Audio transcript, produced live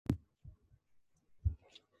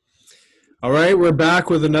All right, we're back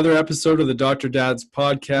with another episode of the Dr. Dad's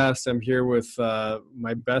podcast. I'm here with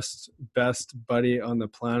my best buddy on the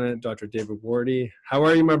planet, Dr. David Wardy. How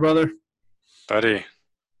are you, my brother? Buddy,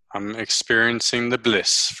 I'm experiencing the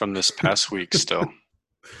bliss from this past week still.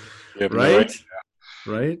 You have no idea.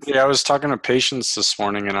 Right? Yeah, I was talking to patients this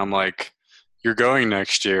morning and I'm like, you're going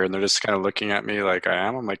next year. And they're just kind of looking at me like I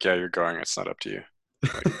am. I'm like, yeah, you're going. It's not up to you.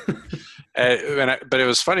 But it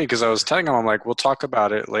was funny because I was telling them, I'm like, we'll talk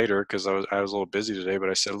about it later because I was a little busy today. But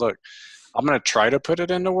I said, look, I'm going to try to put it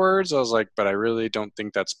into words. I was like, but I really don't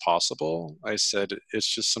think that's possible. I said, it's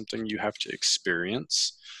just something you have to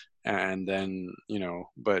experience. And then,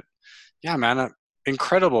 but yeah, man,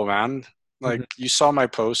 incredible, man. Like you saw my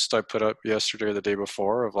post I put up yesterday or the day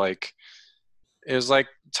before of like, it was like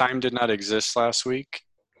time did not exist last week.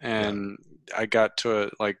 And I got to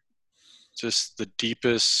just the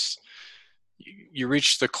deepest, you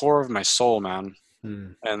reached the core of my soul, man.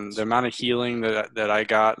 And the amount of healing that I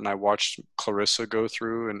got, and I watched Clarissa go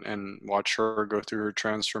through and watch her go through her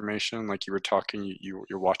transformation. Like you were talking,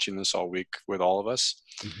 you're watching this all week with all of us.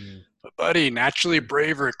 But buddy, Naturally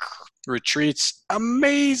Brave retreats,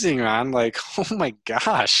 amazing, man. Like, oh my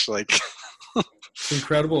gosh, like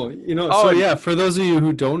incredible. So for those of you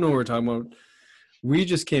who don't know what we're talking about, we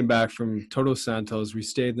just came back from Todos Santos. We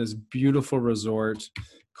stayed in this beautiful resort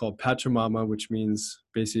called Pachamama, which means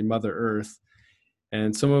basically Mother Earth.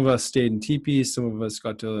 And some of us stayed in teepees. Some of us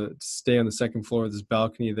got to stay on the second floor of this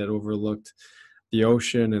balcony that overlooked the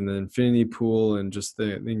ocean and the infinity pool and just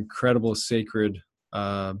the incredible sacred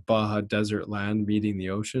Baja desert land meeting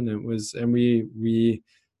the ocean. And we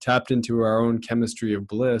tapped into our own chemistry of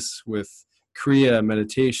bliss with Kriya,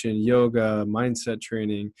 meditation, yoga, mindset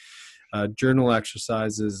training, journal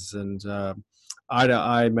exercises, and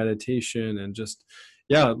eye-to-eye meditation, and just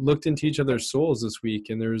looked into each other's souls this week.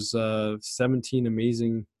 And there's 17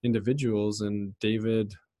 amazing individuals, and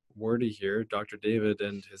David Wardy here, Dr. David,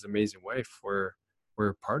 and his amazing wife were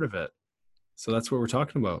part of it. So that's what we're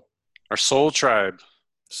talking about. Our soul tribe.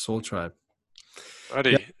 Yeah,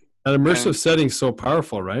 Buddy. that immersive setting's so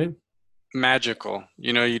powerful, right? Magical.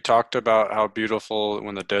 You talked about how beautiful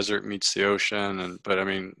when the desert meets the ocean, but I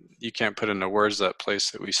mean, you can't put into words that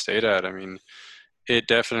place that we stayed at. I mean, it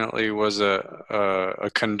definitely was a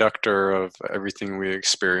conductor of everything we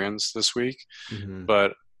experienced this week.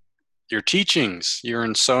 But your teachings, your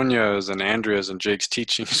and Sonia's and Andrea's and Jake's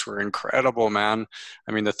teachings were incredible, man.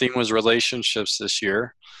 I mean, the theme was relationships this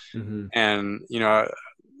year. And,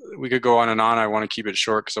 we could go on and on. I want to keep it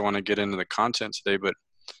short because I want to get into the content today. But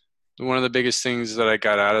one of the biggest things that I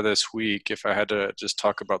got out of this week, if I had to just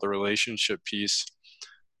talk about the relationship piece,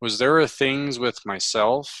 was there were things with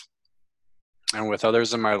myself and with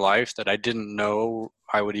others in my life that I didn't know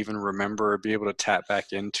I would even remember or be able to tap back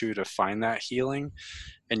into to find that healing.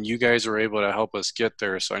 And you guys were able to help us get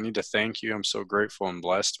there. So I need to thank you. I'm so grateful and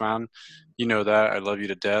blessed, man. You know that. I love you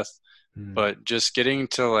to death. But just getting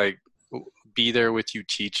to be there with you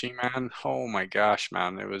teaching, man, oh my gosh,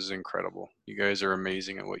 man, it was incredible. You guys are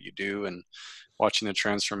amazing at what you do, and watching the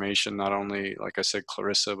transformation, not only, like I said,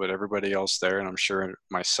 Clarissa, but everybody else there. And I'm sure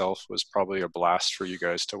myself was probably a blast for you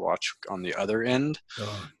guys to watch on the other end.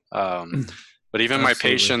 But even my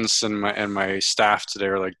patients and my staff today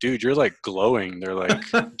are like, dude, you're like glowing. They're like,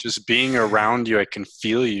 just being around you, I can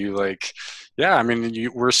feel you. Like, yeah, I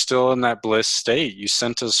mean, we're still in that bliss state. You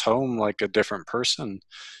sent us home like a different person.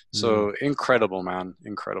 So incredible, man.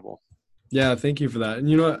 Incredible. Yeah, thank you for that. And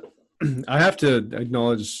you know what? I have to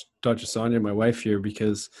acknowledge Dr. Sonia, my wife here,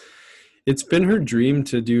 because it's been her dream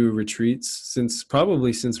to do retreats since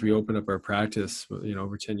we opened up our practice,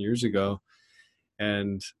 over 10 years ago.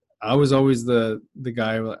 And I was always the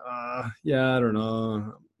guy like, I don't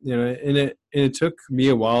know, and it took me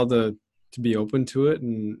a while to be open to it.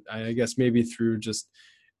 And I guess maybe through just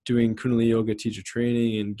doing Kundalini yoga teacher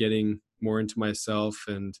training and getting more into myself,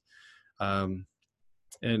 and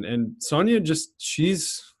Sonia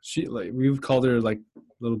she like, we've called her like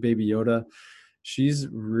little baby Yoda. She's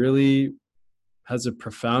really has a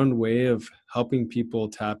profound way of helping people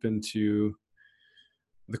tap into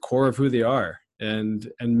the core of who they are, and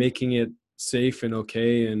making it safe and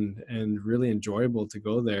okay and really enjoyable to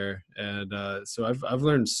go there. And so I've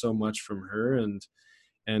learned so much from her,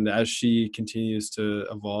 and as she continues to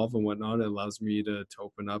evolve and whatnot, it allows me to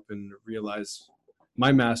open up and realize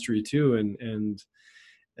my mastery too. And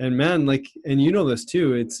man, and you know this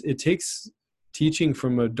too, it takes teaching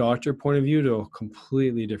from a doctor point of view to a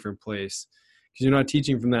completely different place, you're not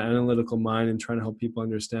teaching from that analytical mind and trying to help people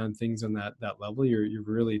understand things on that level. You're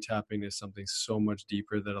really tapping into something so much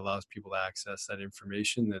deeper that allows people to access that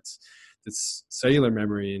information that's cellular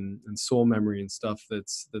memory and soul memory and stuff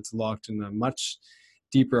that's locked in a much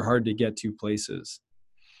deeper, hard to get to places.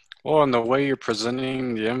 Well, and the way you're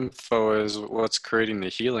presenting the info is what's creating the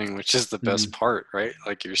healing, which is the best part, right?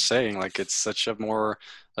 Like you're saying, like it's such a more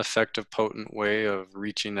effective, potent way of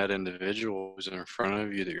reaching that individual who's in front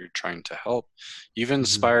of you that you're trying to help. You've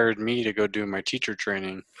inspired me to go do my teacher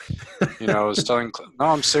training. You know, I was telling, no,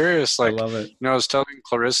 I'm serious. I Like, love it. you know, I was telling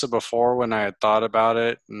Clarissa before when I had thought about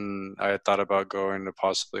it and I had thought about going to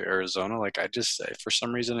possibly Arizona, like I just, for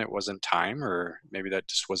some reason it wasn't time, or maybe that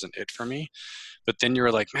just wasn't it for me. But then you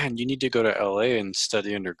were like, man, you need to go to LA and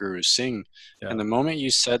study under Guru Singh. Yeah. And the moment you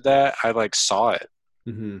said that, I like saw it.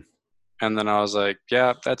 And then I was like,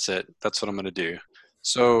 yeah, that's it. That's what I'm going to do.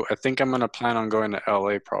 So I think I'm going to plan on going to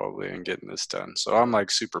LA probably and getting this done. So I'm like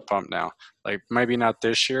super pumped now. Like maybe not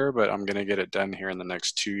this year, but I'm going to get it done here in the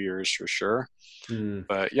next 2 years for sure.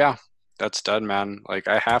 But yeah, that's done, man. Like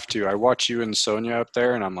I have to. I watch you and Sonia up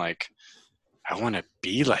there and I'm like, I want to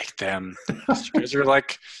be like them. You guys are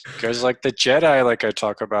like the Jedi, like I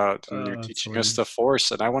talk about, and you're teaching us the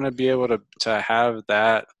Force. And I want to be able to have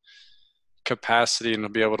that capacity and to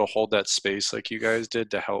be able to hold that space like you guys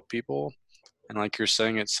did to help people. And like you're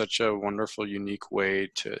saying, it's such a wonderful, unique way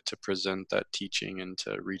to present that teaching and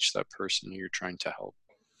to reach that person who you're trying to help.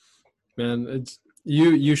 Man, it's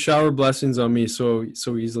you shower blessings on me so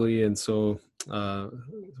easily and so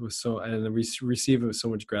and I receive it with so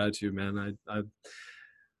much gratitude, man.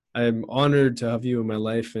 I'm honored to have you in my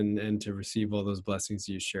life and to receive all those blessings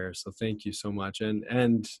you share. So thank you so much,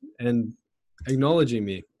 and acknowledging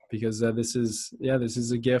me, because this is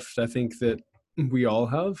a gift I think that we all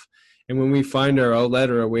have. And when we find our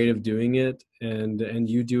outlet or our way of doing it, and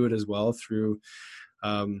you do it as well through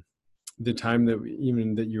the time that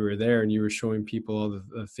you were there and you were showing people all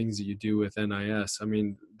the things that you do with NIS, I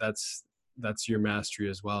mean, that's your mastery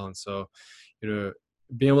as well. And so,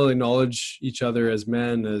 being able to acknowledge each other as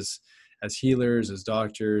men, as healers, as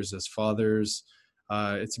doctors, as fathers,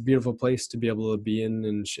 it's a beautiful place to be able to be in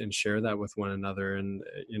and share that with one another, and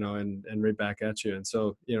right back at you. And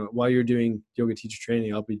so, while you're doing yoga teacher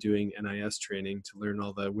training, I'll be doing NIS training to learn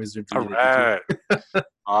all the wizardry. All right.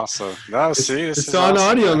 Awesome. No, see, this is on awesome,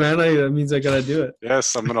 audio, man. That means I gotta do it.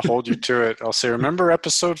 Yes, I'm gonna hold you to it. I'll say, remember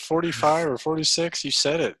episode 45 or 46? You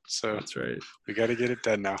said it. So that's right. We got to get it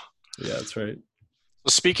done now. Yeah, that's right.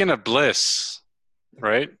 So speaking of bliss,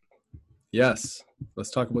 right? Yes.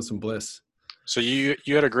 Let's talk about some bliss. So you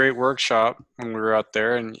had a great workshop when we were out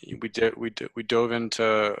there, and we dove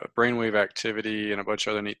into brainwave activity and a bunch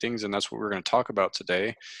of other neat things, and that's what we're going to talk about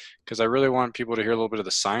today, because I really want people to hear a little bit of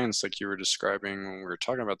the science like you were describing when we were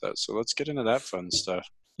talking about that. So let's get into that fun stuff.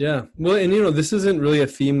 Yeah. Well, and this isn't really a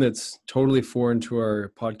theme that's totally foreign to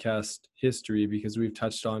our podcast history, because we've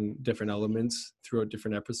touched on different elements throughout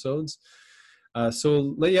different episodes.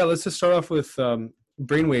 So let's just start off with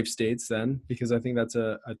brainwave states then, because I think that's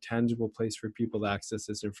a tangible place for people to access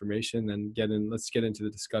this information and let's get into the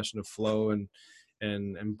discussion of flow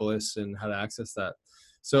and bliss and how to access that.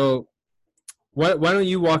 So why don't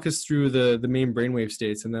you walk us through the main brainwave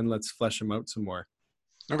states, and then let's flesh them out some more.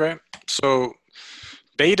 Okay. So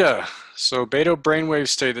beta brainwave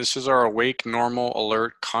state, this is our awake, normal,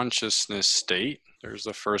 alert consciousness state. There's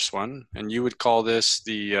the first one. And you would call this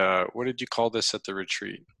what did you call this at the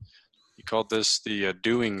retreat? You called this the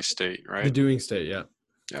doing state, right? The doing state, yeah.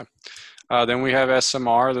 Yeah. Then we have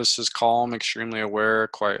SMR. This is calm, extremely aware,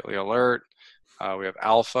 quietly alert. We have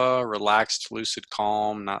alpha, relaxed, lucid,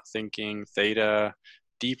 calm, not thinking. Theta,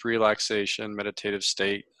 deep relaxation, meditative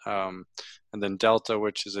state. And then delta,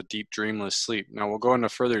 which is a deep dreamless sleep. Now we'll go into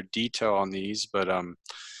further detail on these, but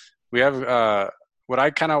we have what I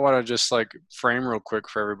kind of want to just like frame real quick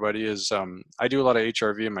for everybody is I do a lot of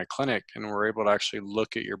HRV in my clinic, and we're able to actually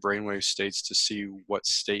look at your brainwave states to see what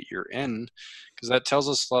state you're in, because that tells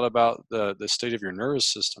us a lot about the state of your nervous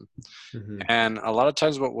system. And a lot of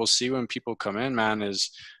times what we'll see when people come in, man, is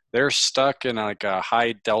they're stuck in like a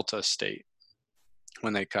high delta state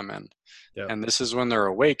when they come in. Yep. And this is when they're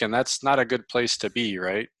awake, and that's not a good place to be,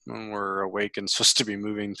 right? When we're awake and supposed to be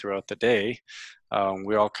moving throughout the day.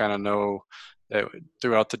 We all kind of know that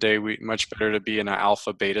throughout the day, we much better to be in an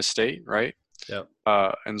alpha beta state, right? Yep.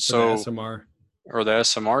 And so the SMR. Or the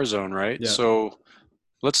SMR zone, right? Yeah. So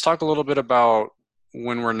let's talk a little bit about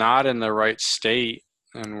when we're not in the right state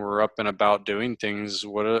and we're up and about doing things.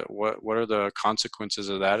 What are the consequences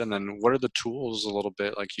of that? And then what are the tools, a little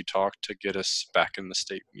bit like you talked, to get us back in the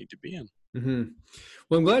state we need to be in?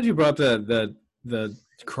 Well, I'm glad you brought that the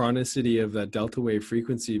chronicity of that delta wave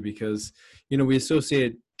frequency, because we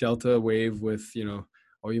associate delta wave with,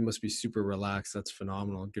 oh, you must be super relaxed, that's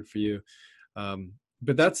phenomenal, good for you.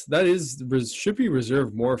 But should be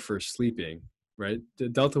reserved more for sleeping, right? The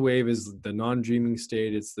delta wave is the non-dreaming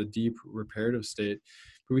state, it's the deep reparative state.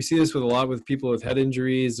 But we see this with a lot with people with head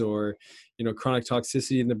injuries, or chronic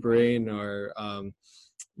toxicity in the brain, or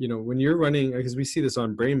when you're running, because we see this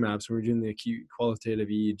on brain maps when we're doing the acute qualitative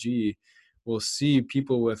EEG, we'll see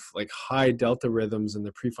people with like high delta rhythms in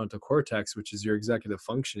the prefrontal cortex, which is your executive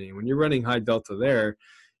functioning. When you're running high delta there,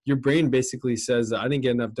 your brain basically says, I didn't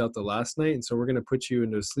get enough delta last night, and so we're going to put you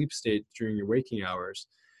into a sleep state during your waking hours.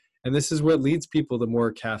 And this is what leads people to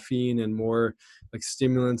more caffeine and more like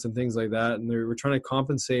stimulants and things like that. And we're trying to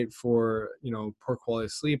compensate for, poor quality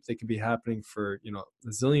of sleep. They could be happening for, a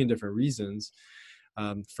zillion different reasons,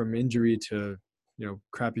 from injury to,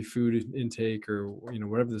 crappy food intake, or,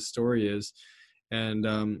 whatever the story is.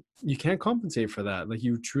 And you can't compensate for that. Like,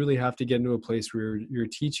 you truly have to get into a place where you're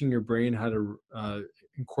teaching your brain how to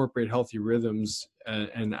incorporate healthy rhythms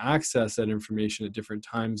and access that information at different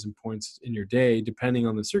times and points in your day, depending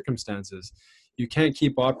on the circumstances. You can't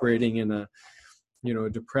keep operating in a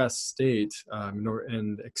depressed state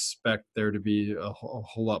and expect there to be a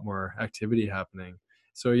whole lot more activity happening.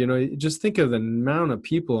 So, just think of the amount of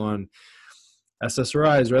people on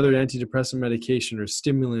SSRIs or other antidepressant medication or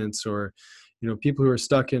stimulants, or people who are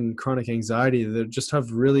stuck in chronic anxiety that just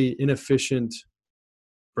have really inefficient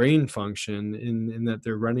brain function in that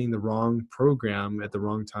they're running the wrong program at the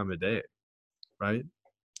wrong time of day, right?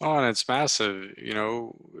 Oh, and it's massive.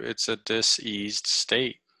 It's a diseased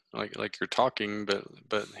state, like you're talking,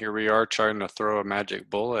 but here we are trying to throw a magic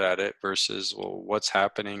bullet at it versus, well, what's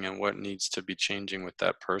happening and what needs to be changing with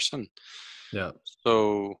that person. Yeah.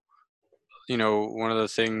 So, one of the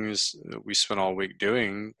things that we spent all week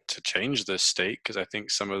doing to change this state, because I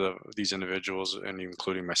think some of these individuals, and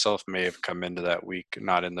including myself, may have come into that week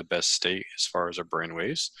not in the best state as far as our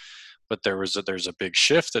brainwaves, but there's a big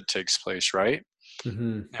shift that takes place, right?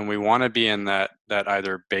 Mm-hmm. And we want to be in that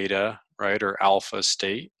either beta, right, or alpha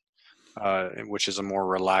state, which is a more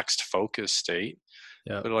relaxed, focused state.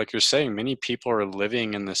 Yeah. But like you're saying, many people are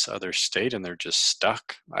living in this other state and they're just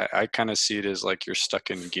stuck. I kind of see it as like you're stuck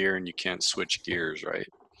in gear and you can't switch gears, right?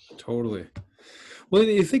 Totally. Well,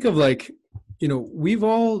 you think of like, we've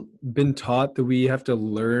all been taught that we have to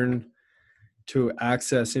learn to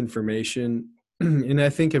access information in, I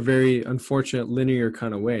think, a very unfortunate linear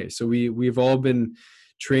kind of way. So we've all been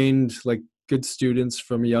trained like good students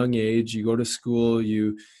from a young age. You go to school,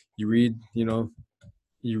 you read,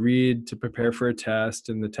 you read to prepare for a test,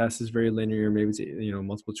 and the test is very linear. Maybe it's,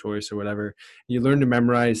 multiple choice or whatever. You learn to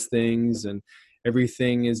memorize things, and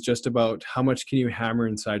everything is just about how much can you hammer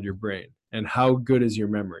inside your brain and how good is your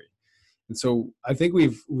memory. And so I think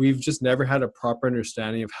we've just never had a proper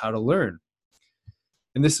understanding of how to learn.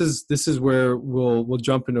 And this is where we'll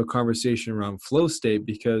jump into a conversation around flow state,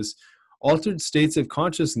 because altered states of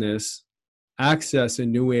consciousness access a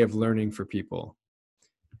new way of learning for people.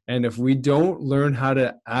 And if we don't learn how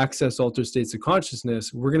to access altered states of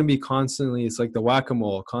consciousness, we're going to be constantly, it's like the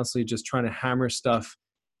whack-a-mole, constantly just trying to hammer stuff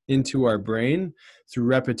into our brain through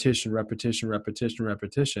repetition.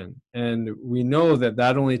 And we know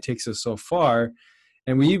that only takes us so far.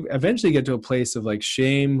 And we eventually get to a place of like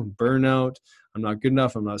shame, burnout. I'm not good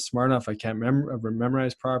enough. I'm not smart enough. I can't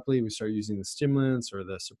memorize properly. We start using the stimulants or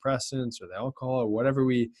the suppressants or the alcohol or whatever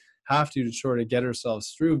we have to sort of get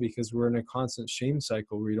ourselves through, because we're in a constant shame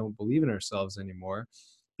cycle where we don't believe in ourselves anymore,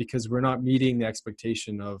 because we're not meeting the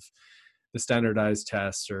expectation of the standardized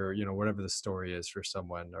tests, or whatever the story is for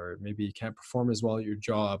someone. Or maybe you can't perform as well at your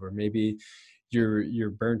job, or maybe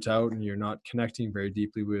you're burnt out and you're not connecting very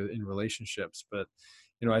deeply in relationships. But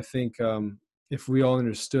I think if we all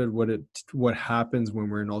understood what happens when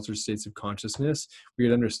we're in altered states of consciousness, we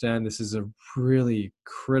would understand this is a really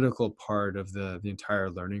critical part of the entire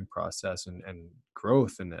learning process and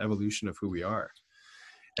growth and evolution of who we are.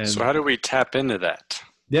 And so how do we tap into that?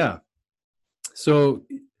 Yeah. So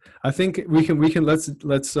I think we can let's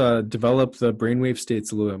develop the brainwave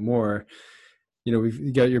states a little bit more.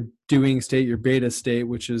 We've got your doing state, your beta state,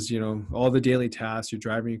 which is, all the daily tasks. You're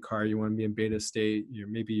driving a car, you want to be in beta state. You're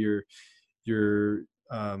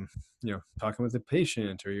talking with a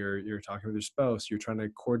patient, or you're talking with your spouse. You're trying to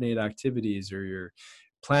coordinate activities, or you're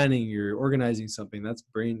planning, you're organizing something. That's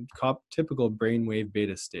typical brainwave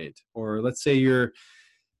beta state. Or let's say you're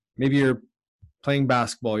playing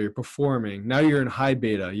basketball, you're performing. Now you're in high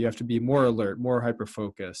beta. You have to be more alert, more hyper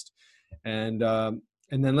focused. And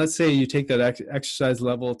And then let's say you take that exercise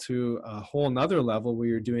level to a whole nother level where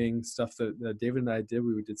you're doing stuff that David and I did.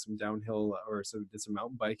 We did some downhill, or so did some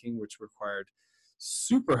mountain biking, which required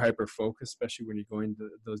super hyper focus, especially when you're going to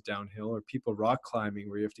those downhill, or people rock climbing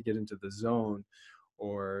where you have to get into the zone,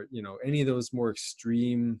 or, you know, any of those more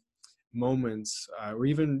extreme moments, or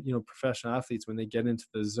even, you know, professional athletes when they get into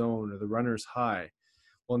the zone, or the runner's high.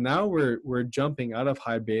 Well, now we're jumping out of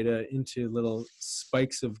high beta into little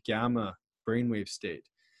spikes of gamma brainwave state.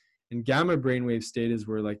 And gamma brainwave state is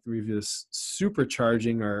where, like, we've this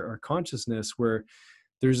supercharging our consciousness, where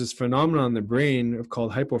there's this phenomenon in the brain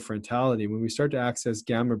called hypofrontality. When we start to access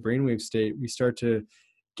gamma brainwave state, we start to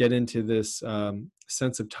get into this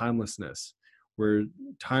sense of timelessness, where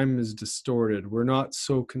time is distorted. We're not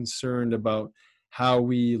so concerned about how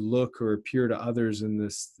we look or appear to others in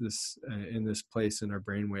this place in our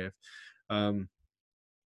brainwave.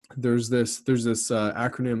 There's this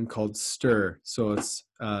acronym called STIR. So it's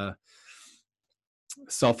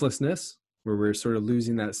selflessness, where we're sort of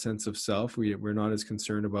losing that sense of self. We're not as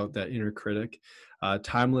concerned about that inner critic.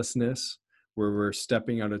 Timelessness, where we're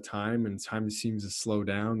stepping out of time and time seems to slow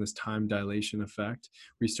down, this time dilation effect.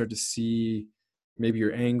 We start to see maybe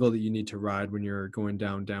your angle that you need to ride when you're going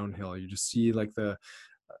downhill. You just see like the,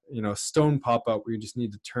 you know, stone pop up where you just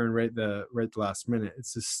need to turn right the last minute.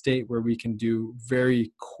 It's a state where we can do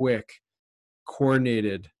very quick,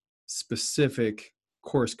 coordinated, specific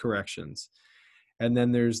course corrections. And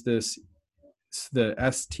then there's the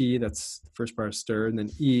ST, that's the first part of STIR, and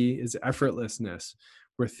then E is effortlessness,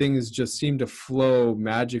 where things just seem to flow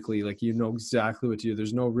magically, like you know exactly what to do.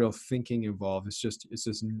 There's no real thinking involved. It's just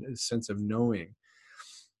a sense of knowing.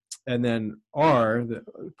 And then R, the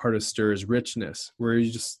part of STIR, is richness, where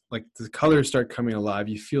you just, like, the colors start coming alive.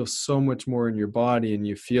 You feel so much more in your body, and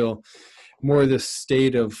you feel more this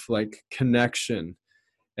state of like connection.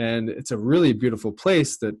 And it's a really beautiful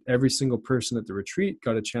place that every single person at the retreat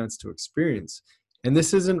got a chance to experience. And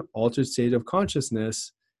this is an altered state of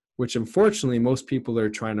consciousness, which unfortunately most people are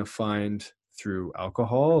trying to find through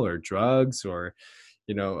alcohol or drugs, or,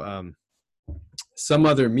 you know, some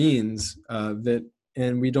other means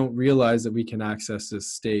and we don't realize that we can access this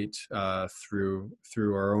state through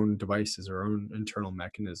our own devices, our own internal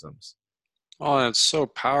mechanisms. Oh, that's so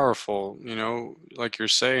powerful. You know, like you're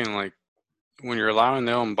saying, like when you're allowing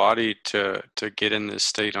the own body to get in this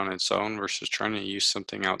state on its own versus trying to use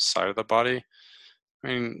something outside of the body. I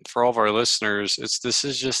mean, for all of our listeners, this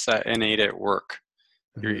is just that innate at work.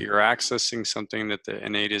 You're accessing something that the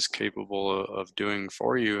innate is capable of doing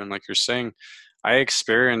for you. And like you're saying, I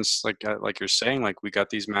experienced, like you're saying, like we got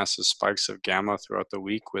these massive spikes of gamma throughout the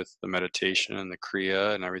week with the meditation and the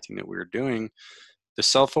Kriya and everything that we were doing. The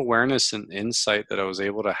self-awareness and insight that I was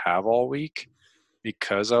able to have all week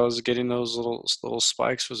because I was getting those little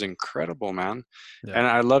spikes was incredible, man. Yeah. And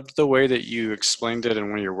I loved the way that you explained it in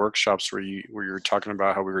one of your workshops where you were talking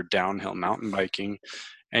about how we were downhill mountain biking,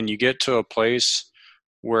 and you get to a place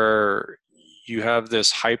where you have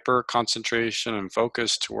this hyper concentration and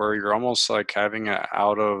focus to where you're almost like having an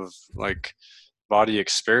out of like body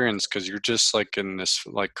experience, because you're just like in this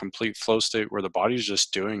like complete flow state where the body's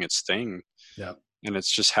just doing its thing. Yeah. And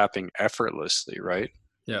it's just happening effortlessly, right?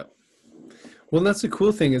 Yeah. Well, that's the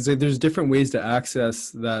cool thing, is that there's different ways to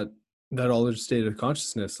access that altered state of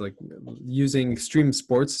consciousness. Like using extreme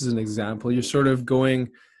sports as an example, you're sort of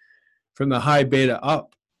going from the high beta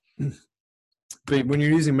up. But when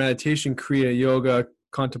you're using meditation, Kriya, yoga,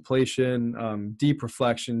 contemplation, deep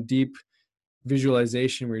reflection, deep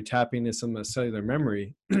visualization, where you're tapping into some cellular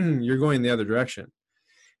memory, you're going the other direction.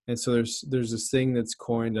 And so there's this thing that's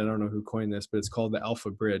coined, I don't know who coined this, but it's called the alpha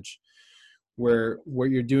bridge, where what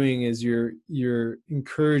you're doing is you're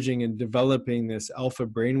encouraging and developing this alpha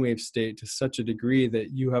brainwave state to such a degree that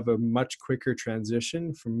you have a much quicker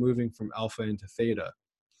transition from moving from alpha into theta.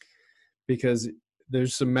 Because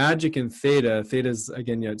there's some magic in theta. Theta is,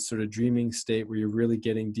 again, yet sort of dreaming state where you're really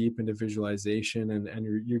getting deep into visualization,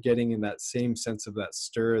 and you're getting in that same sense of that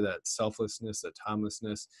stir, that selflessness, that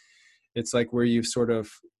timelessness. It's like where you've sort of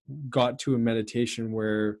got to a meditation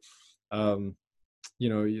where, you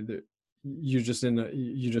know,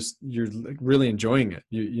 you're like really enjoying it.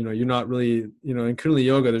 You know, you're not really, you know, in Kundalini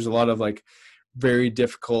yoga, there's a lot of like very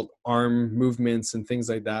difficult arm movements and things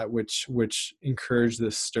like that, which encourage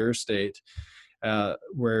this stir state,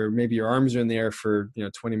 where maybe your arms are in the air for, you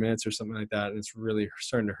know, 20 minutes or something like that, and it's really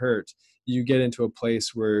starting to hurt. You get into a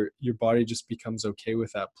place where your body just becomes okay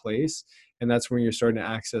with that place, and that's when you're starting to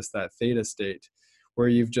access that theta state, where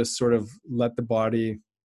you've just sort of let the body,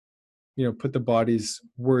 you know, put the body's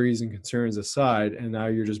worries and concerns aside, and now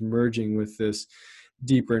you're just merging with this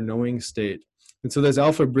deeper knowing state. And so this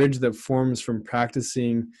alpha bridge that forms from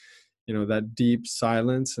practicing, that deep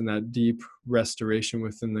silence and that deep restoration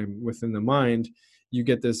within the mind, you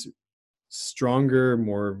get this stronger,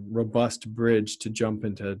 more robust bridge to jump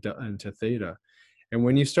into theta. And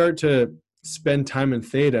when you start to spend time in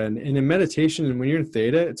theta, and in meditation, and when you're in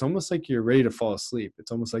theta, it's almost like you're ready to fall asleep.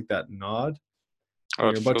 It's almost like that nod. Oh,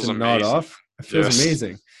 When it you're about feels to nod amazing. off, it feels Yes.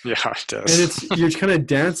 amazing. Yeah, it And does. you're kind of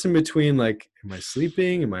dancing between like, am I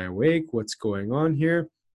sleeping? Am I awake? What's going on here?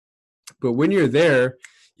 But when you're there,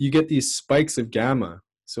 you get these spikes of gamma.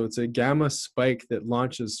 So it's a gamma spike that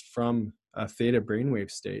launches from a theta brainwave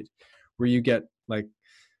state, where you get like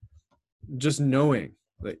just knowing.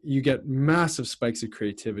 Like you get massive spikes of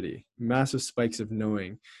creativity, massive spikes of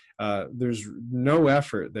knowing. There's no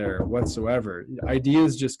effort there whatsoever.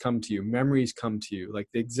 Ideas just come to you, memories come to you, like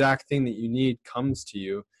the exact thing that you need comes to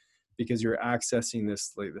you, because you're accessing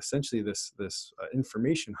this, like essentially this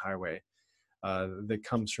information highway that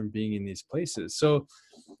comes from being in these places. So,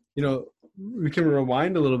 we can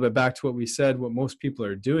rewind a little bit back to what we said, what most people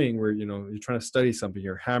are doing, where, you're trying to study something,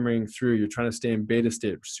 you're hammering through, you're trying to stay in beta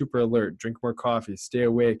state, super alert, drink more coffee, stay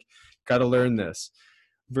awake, got to learn this,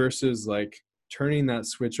 versus like turning that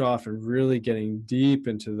switch off and really getting deep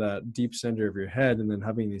into that deep center of your head, and then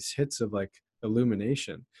having these hits of like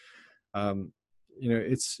illumination. um,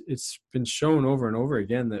 it's been shown over and over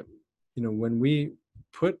again that, when we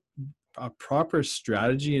put a proper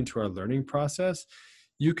strategy into our learning process,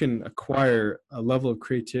 you can acquire a level of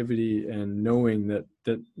creativity and knowing that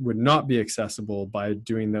would not be accessible by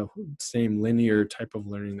doing the same linear type of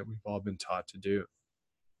learning that we've all been taught to do.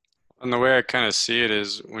 And the way I kind of see it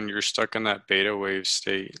is when you're stuck in that beta wave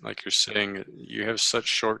state, like you're saying, you have such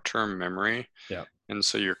short-term memory. Yeah. And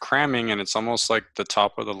so you're cramming, and it's almost like the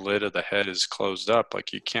top of the lid of the head is closed up.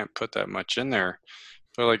 Like you can't put that much in there.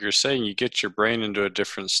 But like you're saying, you get your brain into a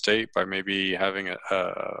different state by maybe having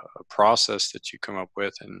a process that you come up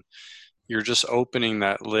with, and you're just opening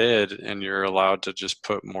that lid, and you're allowed to just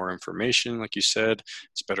put more information. Like you said,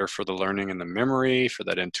 it's better for the learning and the memory, for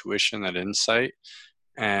that intuition, that insight.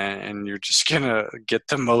 And you're just gonna get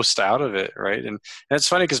the most out of it, right? And it's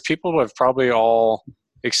funny because people have probably all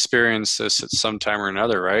experienced this at some time or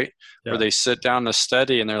another, right? Where Yeah. they sit down to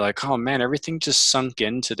study and they're like, oh man, everything just sunk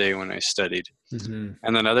in today when I studied. Mm-hmm.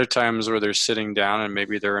 And then other times where they're sitting down and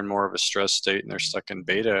maybe they're in more of a stress state and they're stuck in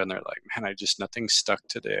beta and they're like, man, nothing stuck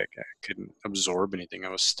today. I couldn't absorb anything I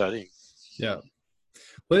was studying. Yeah.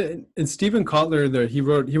 Well, and Stephen Kotler, there, he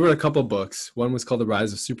wrote a couple books. One was called The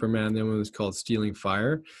Rise of Superman. The other one was called Stealing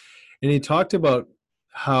Fire. And he talked about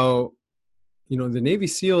how, the Navy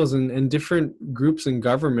SEALs and different groups in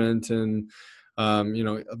government and,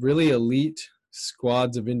 really elite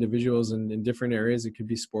squads of individuals in different areas, it could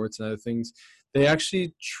be sports and other things, they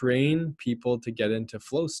actually train people to get into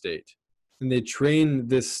flow state. And they train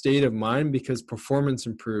this state of mind because performance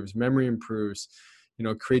improves, memory improves,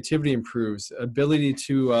 creativity improves, ability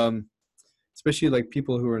to, especially like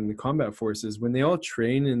people who are in the combat forces, when they all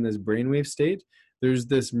train in this brainwave state, there's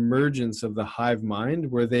this mergence of the hive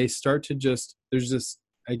mind where they start to there's this,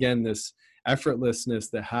 again, this effortlessness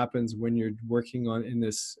that happens when you're working on in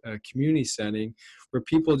this community setting, where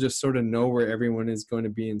people just sort of know where everyone is going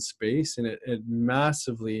to be in space, and it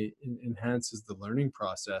massively enhances the learning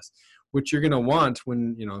process, which you're going to want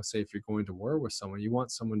when, say if you're going to war with someone, you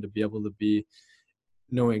want someone to be able to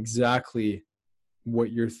know exactly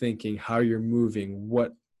what you're thinking, how you're moving,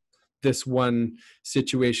 what this one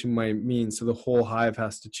situation might mean. So the whole hive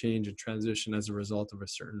has to change and transition as a result of a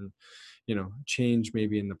certain, change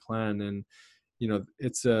maybe in the plan. And,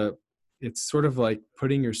 it's sort of like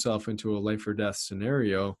putting yourself into a life or death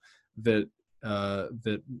scenario that,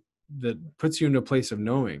 that puts you in a place of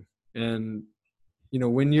knowing. And,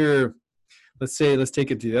 when you're, let's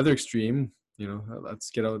take it to the other extreme, let's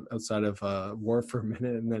get outside of war for a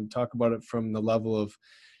minute and then talk about it from the level of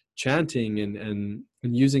chanting and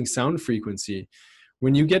using sound frequency.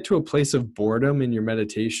 When you get to a place of boredom in your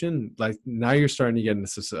meditation, like now you're starting to get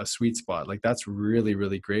into a sweet spot. Like that's really,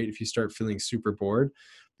 really great if you start feeling super bored,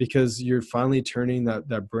 because you're finally turning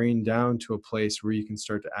that brain down to a place where you can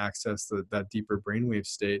start to access that deeper brainwave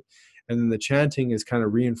state. And then the chanting is kind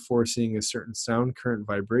of reinforcing a certain sound current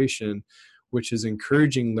vibration, which is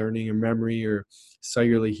encouraging learning or memory or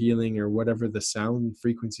cellular healing or whatever the sound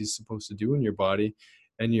frequency is supposed to do in your body.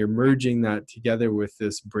 And you're merging that together with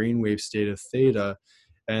this brainwave state of theta,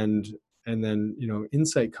 and then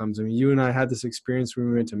insight comes. I mean, you and I had this experience when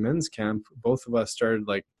we went to men's camp. Both of us started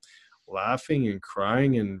like laughing and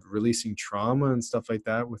crying and releasing trauma and stuff like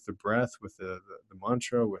that with the breath, with the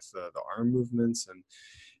mantra, with the arm movements. And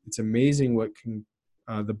it's amazing what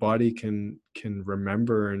the body can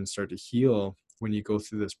remember and start to heal when you go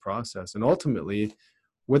through this process. And ultimately,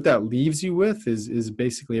 what that leaves you with is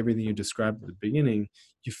basically everything you described at the beginning.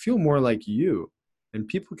 You feel more like you, and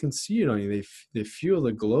people can see it on you. They feel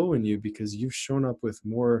the glow in you because you've shown up with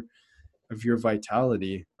more of your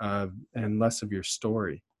vitality and less of your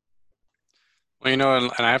story. Well,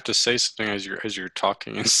 and I have to say something as you're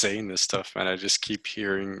talking and saying this stuff, and I just keep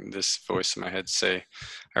hearing this voice in my head say,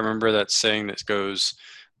 I remember that saying that goes,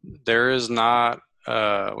 there is not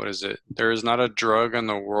what is it? There is not a drug in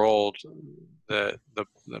the world that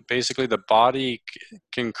basically the body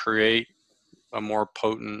can create a more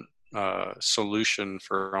potent solution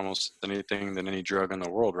for almost anything than any drug in the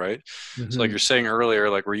world, right? So like Mm-hmm. you're saying earlier,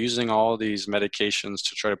 like we're using all these medications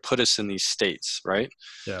to try to put us in these states, right?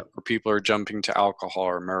 Yeah. Where people are jumping to alcohol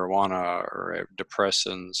or marijuana or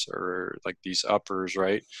depressants or like these uppers,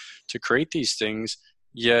 right? To create these things.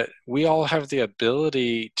 Yet we all have the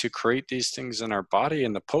ability to create these things in our body,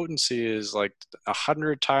 and the potency is like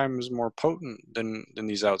 100 times more potent than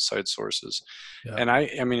these outside sources. Yeah. And I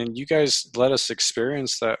mean, and you guys let us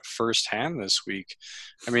experience that firsthand this week.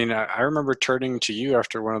 I mean, I remember turning to you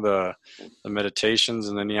after one of the meditations,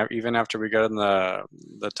 and then even after we got in the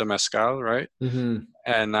temescal, right? Mm-hmm.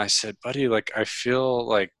 And I said, buddy, like I feel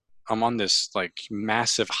like I'm on this like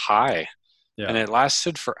massive high, Yeah. and it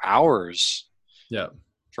lasted for hours. Yeah.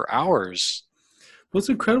 For hours. Well, it's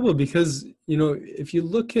incredible because, if you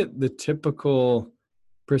look at the typical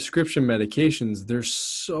prescription medications, they're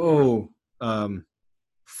so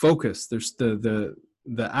focused. There's the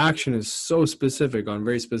action is so specific on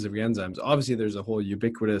very specific enzymes. Obviously, there's a whole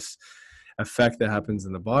ubiquitous effect that happens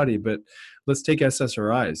in the body, but let's take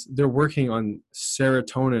SSRIs. They're working on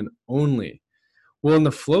serotonin only. Well, in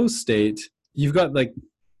the flow state, you've got like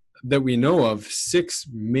that we know of 6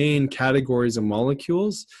 main categories of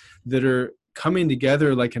molecules that are coming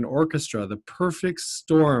together like an orchestra, the perfect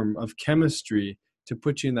storm of chemistry to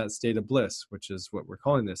put you in that state of bliss, which is what we're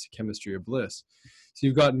calling this, chemistry of bliss. So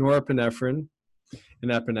you've got norepinephrine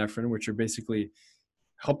and epinephrine, which are basically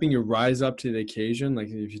helping you rise up to the occasion. Like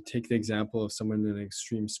if you take the example of someone in an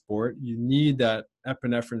extreme sport, you need that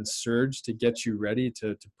epinephrine surge to get you ready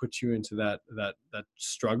to put you into that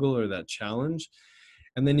struggle or that challenge.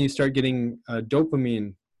 And then you start getting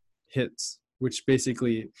dopamine hits, which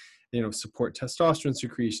basically, support testosterone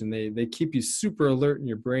secretion. They keep you super alert in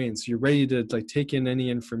your brain, so you're ready to like take in any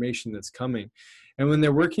information that's coming. And when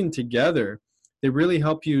they're working together, they really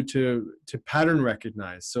help you to pattern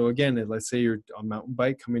recognize. So again, let's say you're on a mountain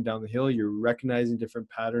bike coming down the hill, you're recognizing different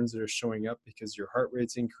patterns that are showing up because your heart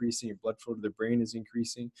rate's increasing, your blood flow to the brain is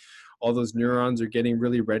increasing. All those neurons are getting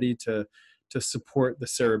really ready to support the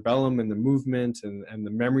cerebellum and the movement, and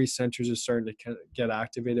the memory centers are starting to get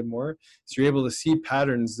activated more. So you're able to see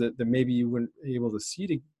patterns that maybe you weren't able to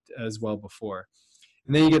see as well before.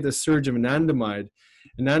 And then you get the surge of anandamide.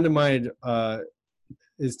 Anandamide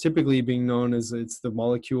is typically being known as it's the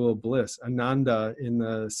molecule of bliss. Ananda in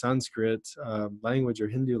the Sanskrit language or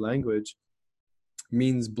Hindu language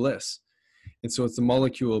means bliss. And so it's the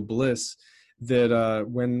molecule of bliss that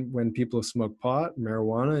when people smoke pot,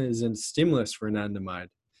 marijuana is a stimulus for anandamide.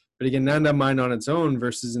 But again, anandamide on its own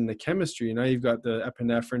versus in the chemistry, now you've got the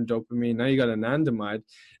epinephrine, dopamine, now you got anandamide.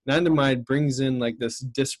 Anandamide brings in like this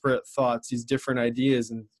disparate thoughts, these different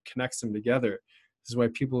ideas, and connects them together. This is why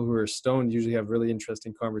people who are stoned usually have really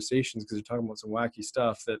interesting conversations, because they're talking about some wacky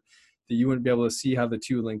stuff that you wouldn't be able to see how the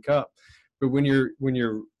two link up. But when you're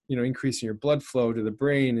increasing your blood flow to the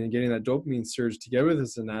brain and getting that dopamine surge together with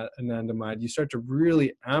this anandamide, you start to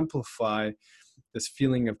really amplify this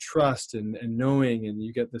feeling of trust and knowing, and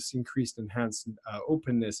you get this increased enhanced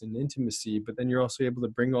openness and intimacy. But then you're also able to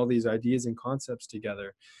bring all these ideas and concepts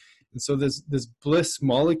together. And so this bliss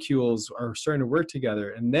molecules are starting to work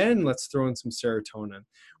together. And then let's throw in some serotonin,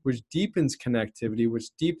 which deepens connectivity, which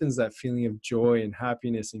deepens that feeling of joy and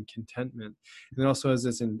happiness and contentment. And it also has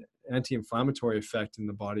this anti-inflammatory effect in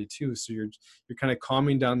the body too. So you're kind of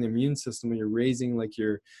calming down the immune system, and you're raising like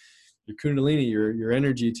your kundalini, your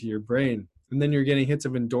energy to your brain. And then you're getting hits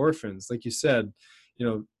of endorphins. Like you said,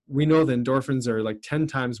 we know the endorphins are like 10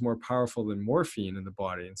 times more powerful than morphine in the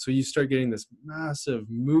body. And so you start getting this massive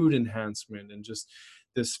mood enhancement and just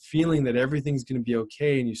this feeling that everything's going to be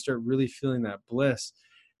okay. And you start really feeling that bliss.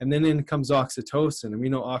 And then in comes oxytocin. And we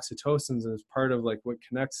know oxytocin is part of like what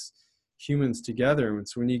connects humans together. And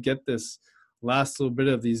so when you get this last little bit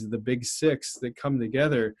of the big 6 that come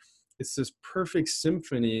together, it's this perfect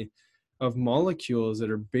symphony of molecules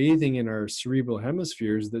that are bathing in our cerebral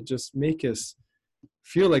hemispheres that just make us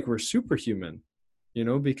feel like we're superhuman,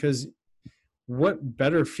 because what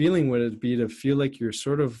better feeling would it be to feel like you're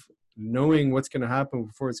sort of knowing what's going to happen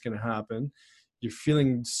before it's going to happen. you're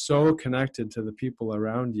feeling so connected to the people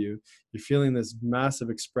around you. You're feeling this massive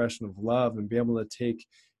expression of love, and be able to take,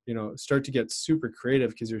 start to get super creative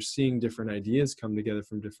because you're seeing different ideas come together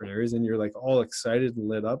from different areas, and you're like all excited and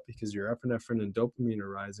lit up because your epinephrine and dopamine are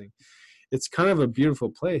rising. It's kind of a beautiful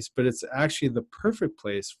place, but it's actually the perfect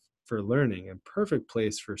place for learning and perfect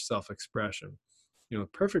place for self-expression.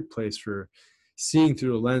 Perfect place for seeing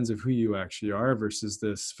through the lens of who you actually are versus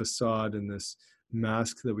this facade and this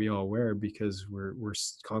mask that we all wear because we're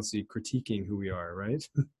constantly critiquing who we are, right?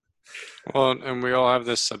 Well, and we all have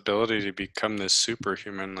this ability to become this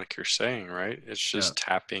superhuman, like you're saying, right? It's Yeah. just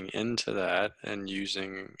tapping into that and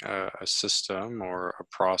using a system or a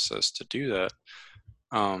process to do that.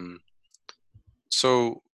 Um,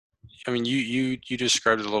 so, I mean, you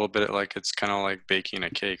described it a little bit like it's kind of like baking a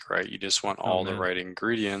cake, right? You just want Oh all the man. right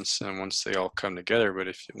ingredients, and once they all come together, but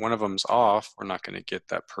if one of them's off, we're not going to get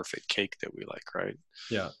that perfect cake that we like, right?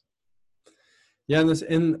 Yeah. Yeah,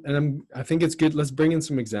 I think it's good. Let's bring in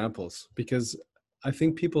some examples because I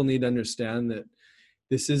think people need to understand that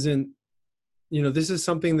this isn't, this is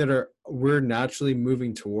something that we're naturally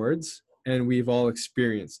moving towards, and we've all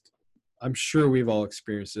experienced. I'm sure we've all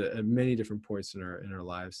experienced it at many different points in our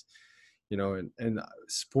lives. And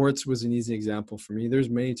sports was an easy example for me. There's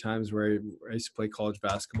many times where I used to play college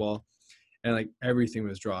basketball, and like everything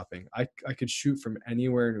was dropping. I could shoot from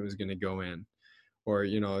anywhere and it was going to go in, or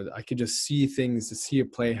I could just see things, to see a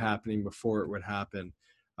play happening before it would happen.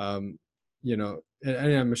 And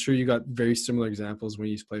I'm sure you got very similar examples when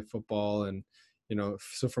you used to play football. And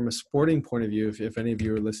so from a sporting point of view, if any of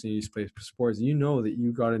you are listening, you used to play sports, that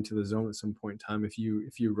you got into the zone at some point in time if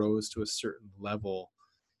you rose to a certain level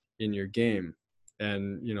in your game.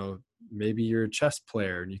 And maybe you're a chess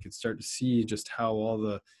player and you can start to see just how all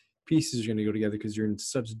the pieces are going to go together because you're in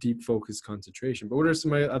such deep focused concentration. But what are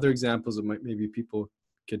some other examples that maybe people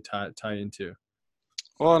could tie into?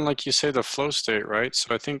 Well, and like you say, the flow state, right?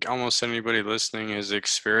 So I think almost anybody listening has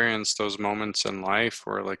experienced those moments in life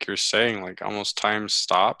where, like you're saying, like almost time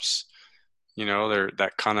stops.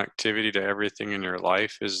 That connectivity to everything in your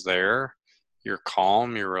life is there. You're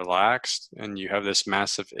calm, you're relaxed, and you have this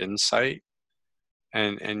massive insight.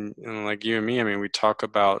 And like you and me, I mean, we talk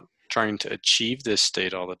about trying to achieve this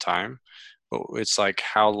state all the time, but it's like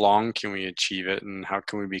how long can we achieve it, and how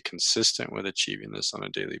can we be consistent with achieving this on a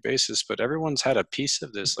daily basis? But everyone's had a piece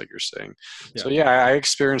of this, like you're saying. Yeah. So yeah, I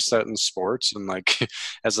experienced that in sports, and like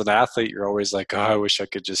as an athlete, you're always like, oh, I wish I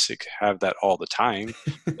could just have that all the time.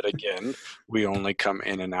 But again, we only come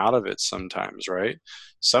in and out of it sometimes, right?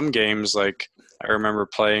 Some games, like I remember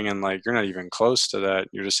playing, and like you're not even close to that.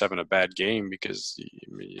 You're just having a bad game because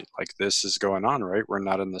like this is going on, right? We're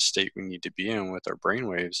not in the state we need to be in with our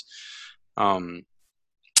brainwaves. Um,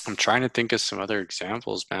 I'm trying to think of some other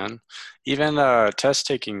examples, man. Even test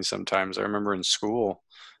taking sometimes. I remember in school,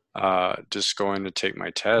 just going to take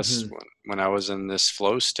my test. Mm-hmm. When I was in this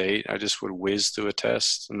flow state, I just would whiz through a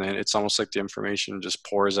test, and then it's almost like the information just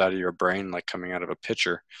pours out of your brain, like coming out of a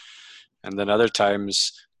pitcher. And then other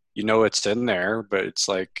times, it's in there, but it's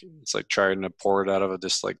like trying to pour it out of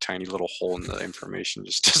this like tiny little hole, and the information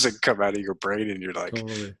just doesn't come out of your brain, and you're like,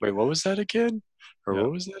 Totally. wait, what was that again? Or Yeah.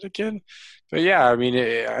 what was that again? But yeah, I mean,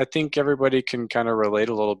 I think everybody can kind of relate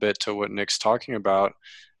a little bit to what Nick's talking about.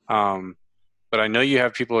 Um, but I know you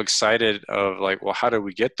have people excited of like, well, how do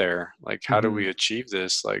we get there? Like, how do Mm-hmm. we achieve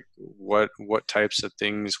this? Like, what types of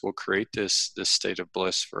things will create this state of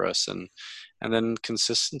bliss for us? And then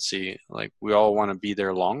consistency. Like, we all want to be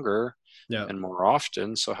there longer Yeah. and more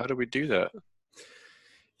often. So how do we do that?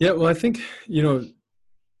 Yeah. Well, I think,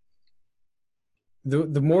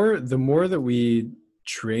 the more that we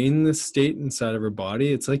train the state inside of our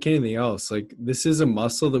body, it's like anything else. Like this is a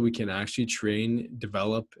muscle that we can actually train,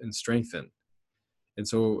 develop, and strengthen. And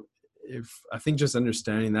so if I think just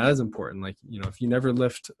understanding that is important. Like, if you never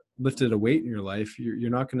lifted a weight in your life, you're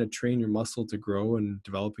not going to train your muscle to grow and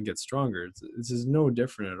develop and get stronger. This is no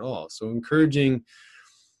different at all. So encouraging,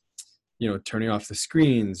 turning off the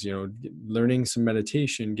screens, learning some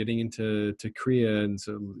meditation, getting into Kriya, and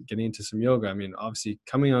so getting into some yoga. I mean, obviously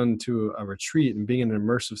coming on to a retreat and being in an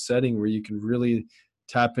immersive setting where you can really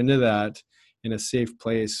tap into that in a safe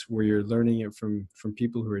place where you're learning it from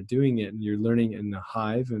people who are doing it, and you're learning in the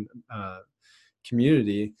hive and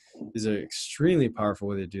community is an extremely powerful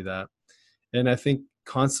way to do that. And I think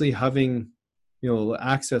constantly having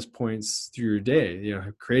access points through your day,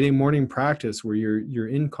 creating morning practice where you're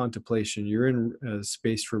in contemplation, you're in a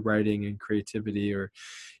space for writing and creativity, or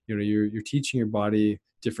you're teaching your body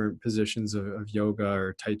different positions of yoga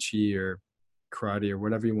or tai chi or karate or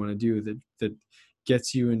whatever you want to do that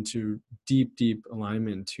gets you into deep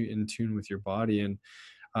alignment, in tune with your body. And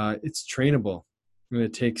it's trainable. And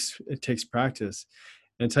it takes practice.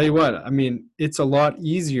 And tell you what, I mean, it's a lot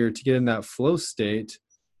easier to get in that flow state.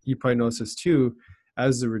 You probably noticed this too,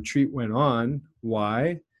 as the retreat went on.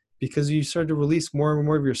 Why? Because you started to release more and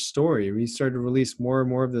more of your story. We started to release more and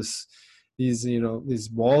more of these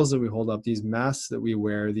walls that we hold up, these masks that we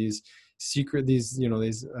wear, these secret, these,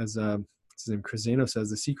 as Criseno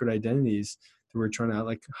says, the secret identities that we're trying to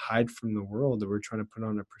like hide from the world, that we're trying to put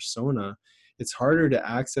on a persona. It's harder to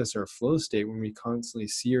access our flow state when we constantly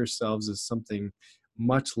see ourselves as something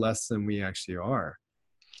much less than we actually are.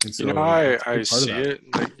 And so I see it.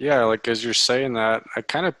 Like, yeah, like as you're saying that, I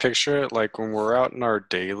kind of picture it like when we're out in our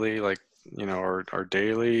daily, like, our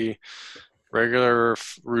daily regular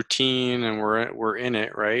routine, and we're in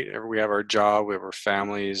it, right? We have our job, we have our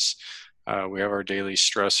families, we have our daily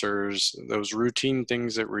stressors, those routine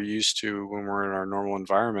things that we're used to when we're in our normal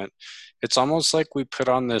environment. It's almost like we put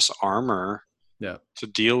on this armor yeah. to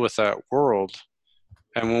deal with that world.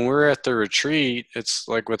 And when we were at the retreat, it's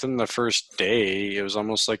like within the first day, it was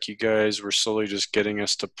almost like you guys were slowly just getting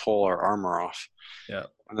us to pull our armor off. Yeah.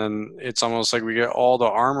 And then it's almost like we get all the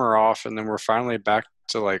armor off, and then we're finally back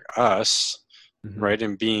to like us, right?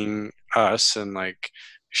 And being us, and like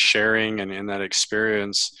sharing and in that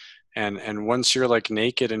experience. And once you're like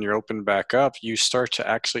naked and you're opened back up, you start to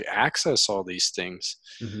actually access all these things.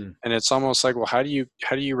 And it's almost like, well, how do you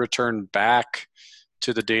return back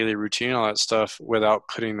to the daily routine, all that stuff, without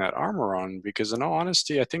putting that armor on? Because in all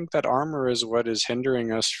honesty, I think that armor is what is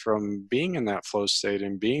hindering us from being in that flow state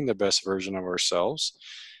and being the best version of ourselves.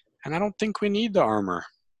 And I don't think we need the armor.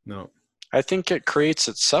 No. I think it creates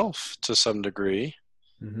itself to some degree.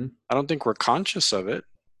 I don't think we're conscious of it.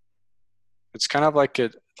 It's kind of like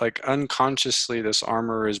unconsciously, this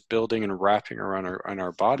armor is building and wrapping around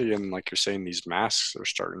our body. And like you're saying, these masks are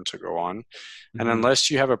starting to go on. And unless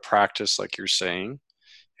you have a practice, like you're saying,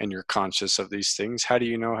 and you're conscious of these things, how do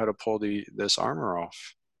you know how to pull this armor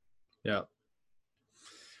off? Yeah.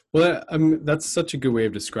 Well, that's such a good way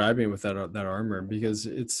of describing it with that armor, because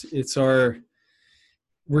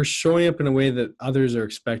we're showing up in a way that others are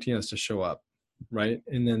expecting us to show up, right?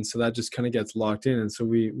 And then so that just kind of gets locked in, and so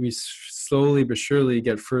we slowly but surely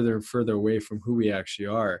get further and further away from who we actually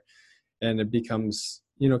are, and it becomes,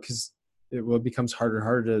 because it becomes harder and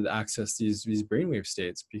harder to access these brainwave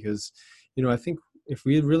states, because I think if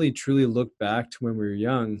we really truly look back to when we were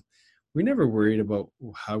young, we never worried about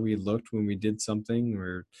how we looked when we did something,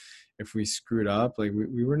 or if we screwed up. Like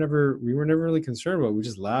we were never really concerned about it. We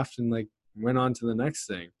just laughed and like went on to the next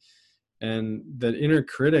thing. And that inner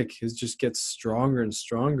critic just gets stronger and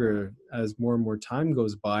stronger as more and more time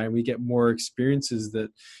goes by, and we get more experiences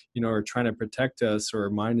that are trying to protect us, or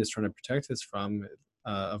our mind is trying to protect us from,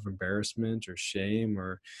 of embarrassment or shame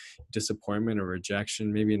or disappointment or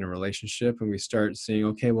rejection, maybe in a relationship. And we start saying,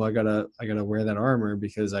 okay, well, I gotta wear that armor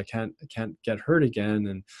because I can't get hurt again,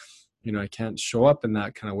 and I can't show up in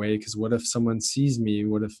that kind of way, because what if someone sees me?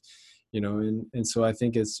 What if and so I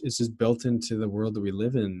think it's just built into the world that we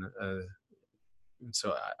live in. And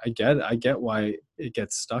so I get why it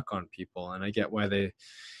gets stuck on people, and I get why they,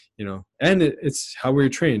 and it's how we're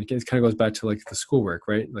trained. It kind of goes back to like the schoolwork,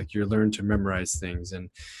 right? Like you learn to memorize things, and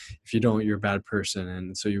if you don't, you're a bad person.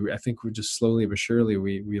 And so I think we just slowly but surely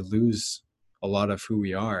we lose a lot of who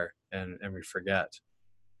we are, and we forget.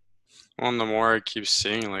 Well, and the more I keep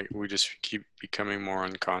seeing, like we just keep becoming more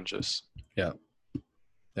unconscious. Yeah.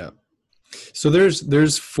 So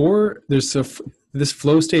this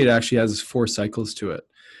flow state actually has 4 cycles to it.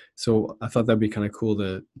 So I thought that'd be kind of cool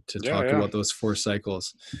to talk about those 4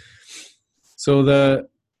 cycles. So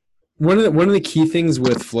one of the key things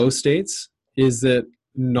with flow states is that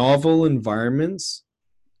novel environments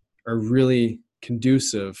are really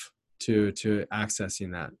conducive to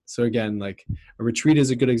accessing that. So again, like a retreat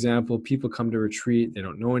is a good example. People come to retreat, they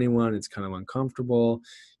don't know anyone, it's kind of uncomfortable.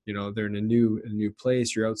 They're in a new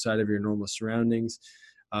place. You're outside of your normal surroundings,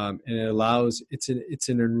 and it's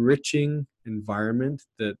an enriching environment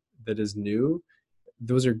that is new.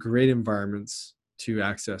 Those are great environments to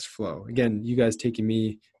access flow. Again, you guys taking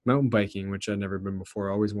me mountain biking, which I'd never been before,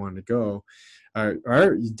 always wanted to go.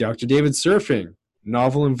 Dr. David surfing,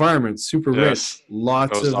 novel environment, super rich,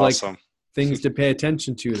 lots of awesome. Like things to pay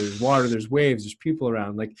attention to. There's water, there's waves, there's people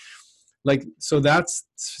around. So that's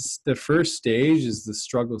the first stage, is the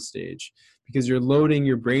struggle stage, because you're loading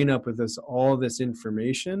your brain up with all this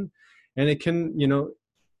information, and it can,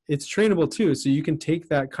 it's trainable too. So you can take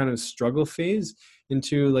that kind of struggle phase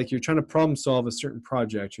into, like, you're trying to problem solve a certain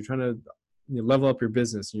project, you're trying to level up your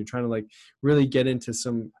business, and you're trying to like really get into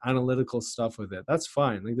some analytical stuff with it. That's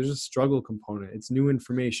fine. Like there's a struggle component. It's new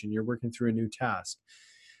information. You're working through a new task.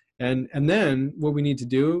 And then what we need to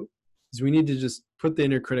do is we need to just put the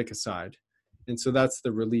inner critic aside. And so that's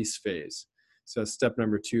the release phase. So that's step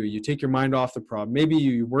number 2. You take your mind off the problem. Maybe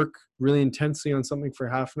you work really intensely on something for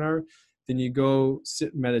half an hour, then you go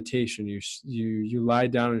sit in meditation. You lie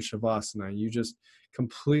down in shavasana. You just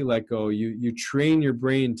completely let go. You train your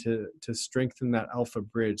brain to strengthen that alpha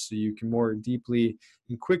bridge, so you can more deeply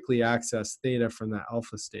and quickly access theta from that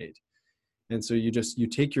alpha state. And so you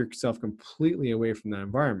take yourself completely away from that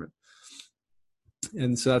environment.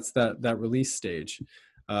 And so that's that release stage.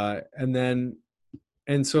 And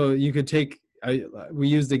so you could take, we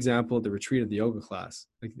used the example of the retreat of the yoga class.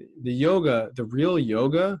 Like the yoga, the real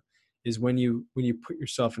yoga is when you put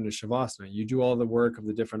yourself into shavasana. You do all the work of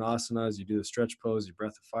the different asanas, you do the stretch pose, your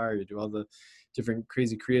breath of fire, you do all the different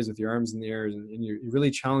crazy kriyas with your arms in the air, and you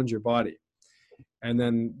really challenge your body. And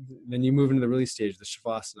then you move into the release stage, the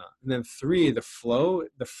shavasana. And then 3, the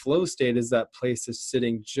flow state is that place that's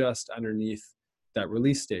sitting just underneath that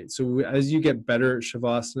release state. So as you get better at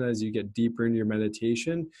shavasana, as you get deeper into your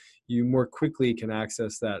meditation, you more quickly can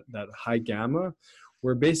access that high gamma,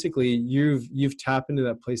 where basically you've tapped into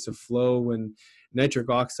that place of flow when nitric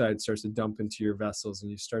oxide starts to dump into your vessels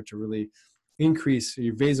and you start to really increase,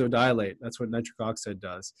 you vasodilate. That's what nitric oxide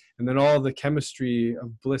does. And then all the chemistry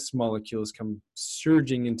of bliss molecules come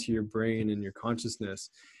surging into your brain and your consciousness.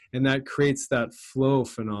 And that creates that flow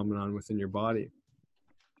phenomenon within your body.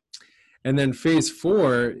 And then phase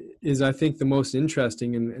 4 is, I think, the most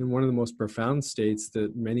interesting and one of the most profound states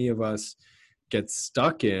that many of us get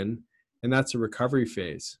stuck in, and that's a recovery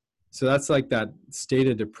phase. So that's like that state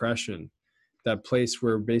of depression, that place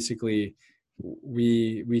where basically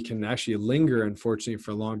we can actually linger, unfortunately,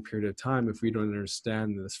 for a long period of time if we don't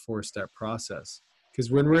understand this 4-step process.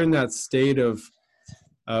 Because when we're in that state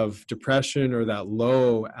of depression or that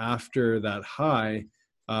low after that high,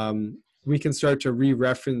 we can start to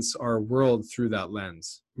re-reference our world through that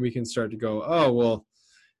lens. We can start to go, oh, well,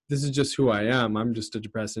 this is just who I am. I'm just a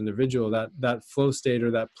depressed individual. That flow state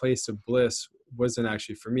or that place of bliss wasn't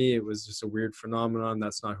actually for me. It was just a weird phenomenon.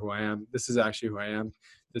 That's not who I am. This is actually who I am,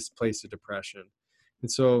 this place of depression.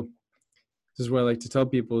 And so this is what I like to tell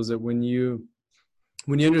people, is that when you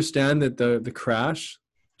understand that the crash,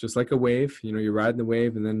 just like a wave, you're riding the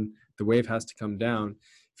wave and then the wave has to come down.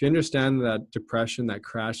 If you understand that depression, that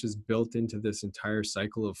crash is built into this entire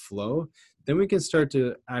cycle of flow, then we can start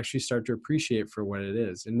to appreciate for what it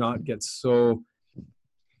is and not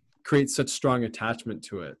create such strong attachment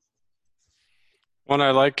to it. Well,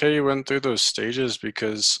 I like how you went through those stages,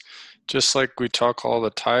 because just like we talk all the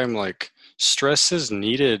time, like stress is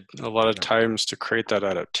needed a lot of times to create that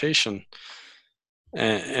adaptation.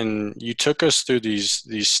 And you took us through these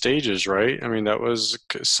stages, right? I mean, that was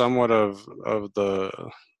somewhat of the,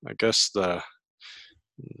 I guess, the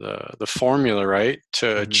formula, right,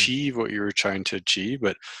 to achieve what you were trying to achieve.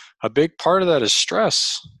 But a big part of that is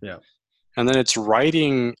stress. Yeah. And then it's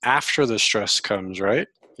writing after the stress comes, right?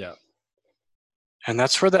 Yeah. And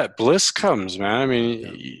that's where that bliss comes, man. I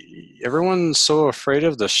mean, everyone's so afraid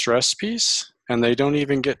of the stress piece, and they don't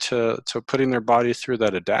even get to putting their body through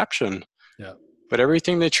that adaptation. Yeah. But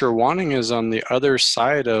everything that you're wanting is on the other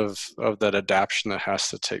side of that adaptation that has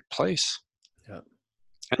to take place. Yeah.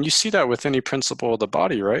 And you see that with any principle of the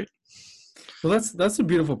body, right? Well, that's a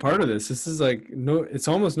beautiful part of this. This is like it's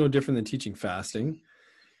almost no different than teaching fasting.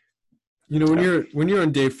 When you're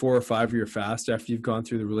on day 4 or 5 of your fast, after you've gone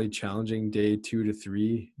through the really challenging day 2 to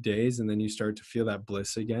 3 days, and then you start to feel that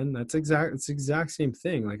bliss again, it's the exact same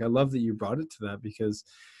thing. Like, I love that you brought it to that, because,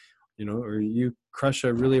 or you crush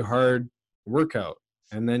a really hard workout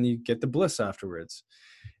and then you get the bliss afterwards.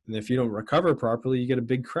 And if you don't recover properly, you get a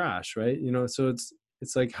big crash, right? So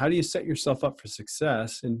it's like, how do you set yourself up for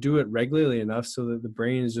success and do it regularly enough so that the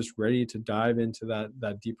brain is just ready to dive into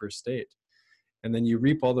that deeper state? And then you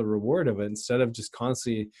reap all the reward of it, instead of just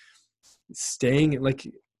constantly staying like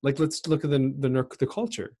let's look at the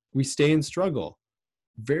culture. We stay in struggle.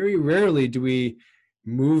 Very rarely do we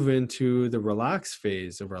move into the relax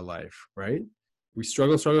phase of our life, right? We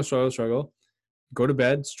struggle, go to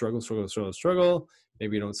bed, struggle.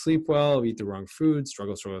 Maybe you don't sleep well, eat the wrong food,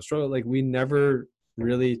 struggle. Like, we never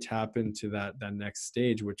really tap into that next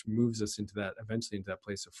stage, which moves us eventually into that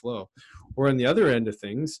place of flow. Or on the other end of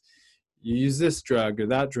things, you use this drug or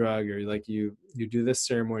that drug, or like you do this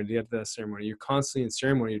ceremony to get to that ceremony. You're constantly in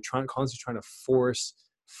ceremony. You're constantly trying to force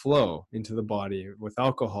flow into the body with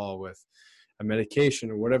alcohol, with a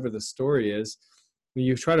medication, or whatever the story is.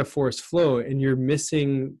 You try to force flow and you're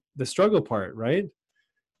missing the struggle part, right?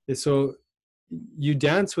 And so you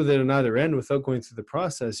dance with it on either end without going through the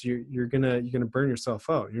process. You're gonna burn yourself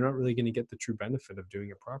out. You're not really gonna get the true benefit of doing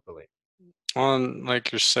it properly. On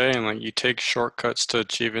like you're saying, like you take shortcuts to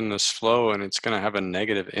achieving this flow, and it's going to have a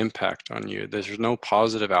negative impact on you. There's no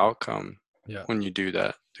positive outcome Yeah. when you do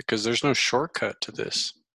that because there's no shortcut to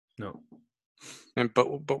this. No. And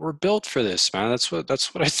but we're built for this, man. That's what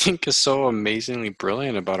I think is so amazingly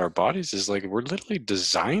brilliant about our bodies is like we're literally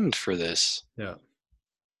designed for this. Yeah.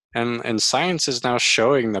 And science is now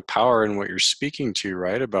showing the power in what you're speaking to,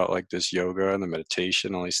 right? About like this yoga and the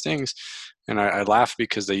meditation, all these things. And I laugh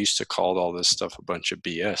because they used to call all this stuff a bunch of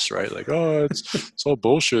BS, right? Like, oh, it's all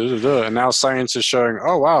bullshit. And now science is showing,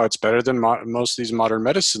 oh, wow, it's better than most of these modern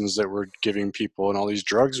medicines that we're giving people and all these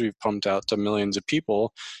drugs we've pumped out to millions of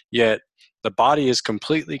people. Yet the body is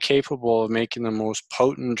completely capable of making the most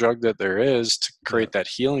potent drug that there is to Yeah. create that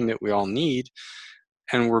healing that we all need,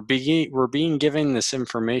 and we're being given this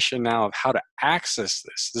information now of how to access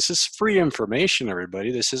this. This is free information,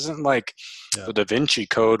 everybody. This isn't like Yeah. the Da Vinci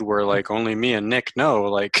Code where like only me and Nick know.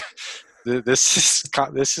 Like this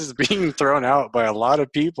is being thrown out by a lot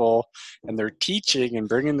of people, and they're teaching and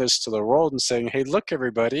bringing this to the world and saying, "Hey, look,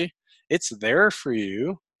 everybody, it's there for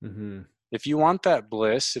you. Mm-hmm. If you want that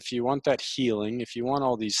bliss, if you want that healing, if you want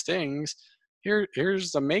all these things,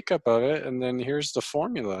 here's the makeup of it, and then here's the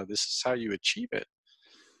formula. This is how you achieve it."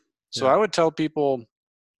 So Yeah. I would tell people,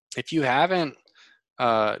 if you haven't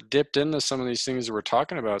dipped into some of these things that we're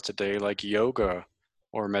talking about today, like yoga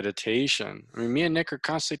or meditation. I mean, me and Nick are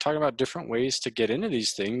constantly talking about different ways to get into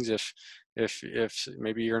these things. If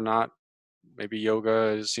maybe you're not, maybe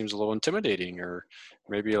yoga seems a little intimidating, or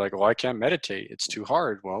maybe like, well, I can't meditate, it's too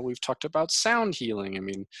hard. Well, we've talked about sound healing. I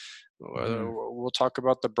mean, Mm-hmm. we'll talk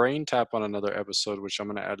about the brain tap on another episode, which I'm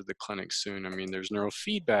going to add to the clinic soon. I mean, there's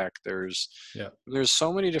neurofeedback. Yeah. There's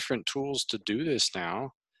so many different tools to do this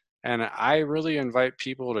now, and I really invite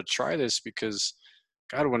people to try this because,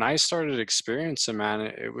 God, when I started experiencing, man,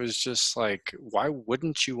 it was just like, why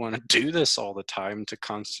wouldn't you want to do this all the time to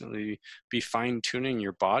constantly be fine tuning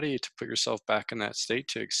your body to put yourself back in that state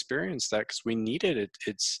to experience that? Because we need it.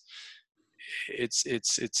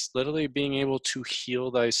 It's literally being able to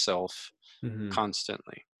heal thyself Mm-hmm.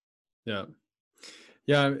 constantly. Yeah.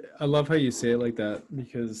 Yeah. I love how you say it like that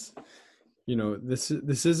because,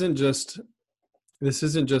 this isn't just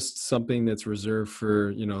something that's reserved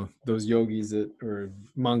for, those yogis that or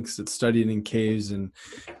monks that studied in caves and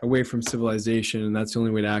away from civilization, and that's the only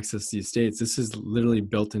way to access these states. This is literally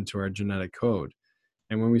built into our genetic code.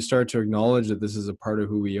 And when we start to acknowledge that this is a part of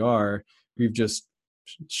who we are, we've just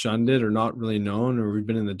shunned it or not really known, or we've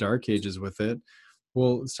been in the dark ages with it.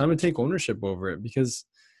 Well, it's time to take ownership over it because,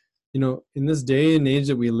 in this day and age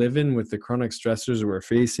that we live in with the chronic stressors that we're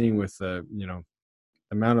facing with the,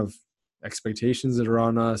 amount of expectations that are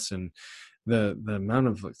on us and the amount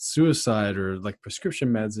of like suicide or like prescription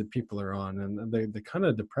meds that people are on and the kind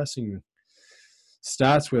of depressing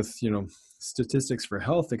stats with statistics for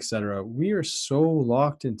health, etc., we are so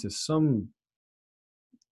locked into some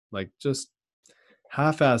like just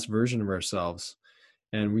half-assed version of ourselves,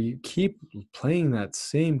 and we keep playing that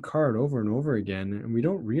same card over and over again, and we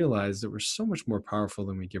don't realize that we're so much more powerful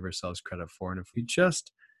than we give ourselves credit for. And if we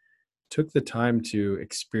just took the time to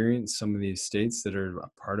experience some of these states that are a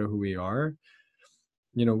part of who we are,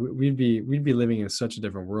 we'd be living in such a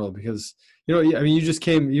different world. Because I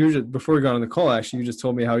mean, before we got on the call, actually, you just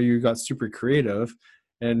told me how you got super creative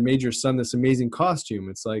and made your son this amazing costume.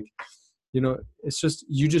 It's like, it's just,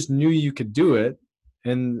 you just knew you could do it,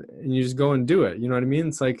 and you just go and do it. You know what I mean?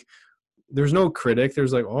 It's like there's no critic.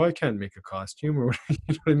 There's like, oh, I can't make a costume, or you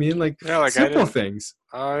know what I mean? Like Yeah, like I simple didn't. things.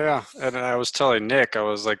 Oh yeah, and I was telling Nick, I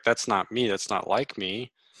was like, "That's not me. That's not like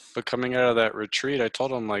me." But coming out of that retreat, I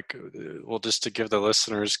told him like, well, just to give the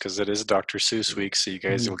listeners, because it is Dr. Seuss week, so you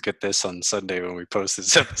guys will Mhm. get this on Sunday when we post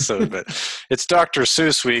this episode. But it's Dr.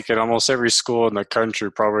 Seuss week, and almost every school in the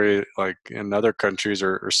country, probably like in other countries,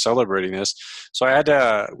 are celebrating this. So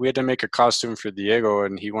we had to make a costume for Diego,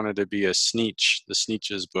 and he wanted to be a Sneetch, the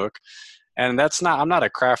Sneetch's book. And I'm not a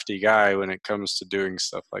crafty guy when it comes to doing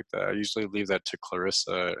stuff like that. I usually leave that to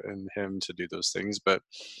Clarissa and him to do those things. But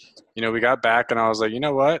we got back and I was like, you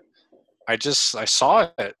know what, I saw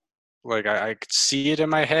it, like I could see it in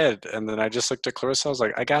my head, and then I just looked at Clarissa. I was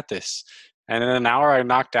like, I got this. And in an hour, I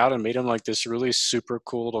knocked out and made him like this really super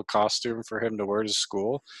cool little costume for him to wear to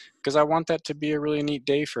school, because I want that to be a really neat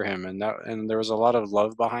day for him. And there was a lot of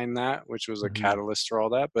love behind that, which was a Mhm. catalyst for all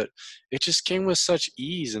that. But it just came with such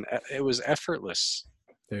ease, and it was effortless.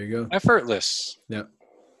 There you go. Effortless. Yeah.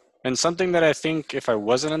 And something that I think if I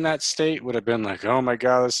wasn't in that state would have been like, oh my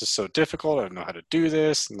God, this is so difficult. I don't know how to do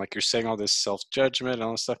this. And like you're saying, all this self-judgment and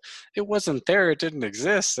all this stuff. It wasn't there. It didn't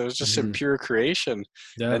exist. It was just in pure creation.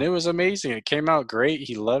 Yeah. And it was amazing. It came out great.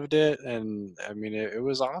 He loved it. And I mean, it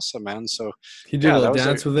was awesome, man. So He did a yeah, little that was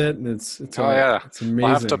dance with it, and it's oh yeah. it's We'll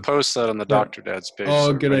have to amazing. post that on the Yeah. Dr. Dad's page Oh,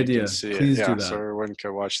 so good everybody can idea. see it. Please do Yeah. So that. everyone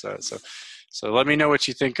can watch that. So let me know what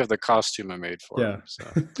you think of the costume I made for Yeah. him.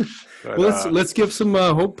 So, Well, but let's give some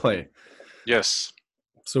hope play. yes.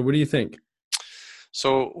 So what do you think?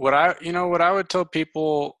 So what I would tell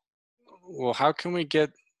people, well, how can we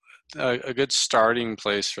get a good starting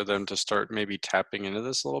place for them to start maybe tapping into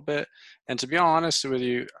this a little bit? And to be honest with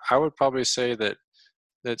you, I would probably say that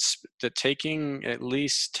taking at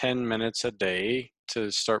least 10 minutes a day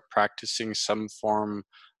to start practicing some form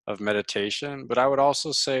of meditation, but I would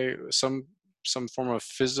also say some form of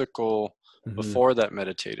physical Mm-hmm. before that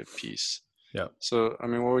meditative piece. Yeah. So, I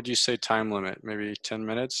mean, what would you say time limit? Maybe 10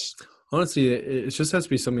 minutes? Honestly, it just has to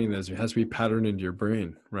be something that has to be patterned into your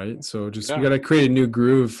brain, right? So just we Yeah. got to create a new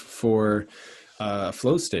groove for a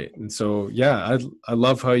flow state. And so, yeah, I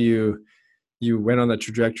love how you went on that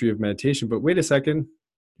trajectory of meditation. But wait a second,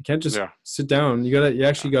 you can't just Yeah. sit down. You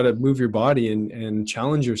actually got to move your body and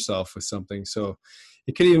challenge yourself with something. So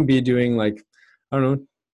it could even be doing like, I don't know,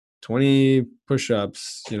 20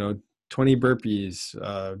 push-ups, 20 burpees,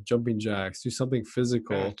 jumping jacks, do something Yeah.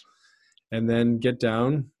 physical, and then get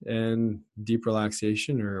down and deep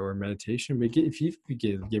relaxation or meditation. But if you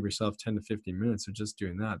give yourself 10 to 15 minutes of just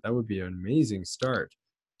doing that, that would be an amazing start.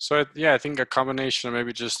 So yeah, I think a combination of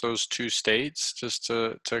maybe just those two states, just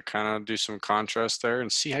to kind of do some contrast there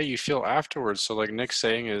and see how you feel afterwards. So like Nick's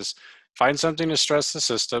saying is find something to stress the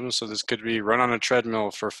system. So this could be run on a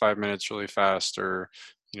treadmill for 5 minutes really fast, or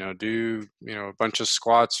do a bunch of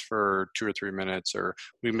squats for 2 or 3 minutes, or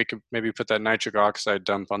maybe put that nitric oxide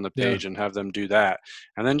dump on the Yeah. page and have them do that,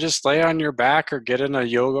 and then just lay on your back or get in a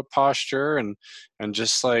yoga posture and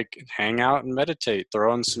just like hang out and meditate.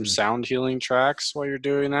 Throw on some sound healing tracks while you're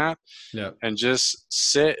doing that, Yeah. and just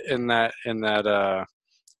sit in that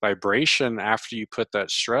vibration after you put that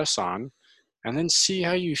stress on, and then see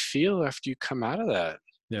how you feel after you come out of that.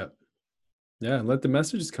 Yeah. Yeah. Let the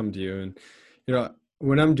messages come to you. And,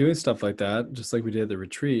 when I'm doing stuff like that, just like we did at the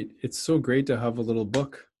retreat, it's so great to have a little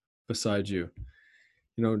book beside you.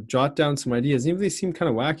 Jot down some ideas, even if they seem kind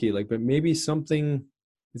of wacky, but maybe something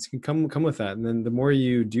is can come with that. And then the more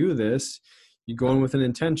you do this, you go in with an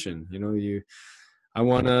intention. I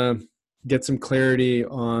want to get some clarity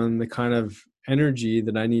on the kind of energy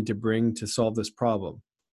that I need to bring to solve this problem.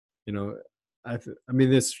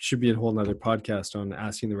 This should be a whole nother podcast on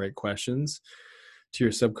asking the right questions to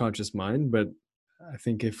your subconscious mind. But I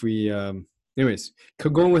think if we, anyways,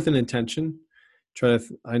 could go in with an intention, I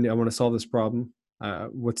want to solve this problem.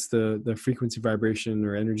 What's the frequency, vibration,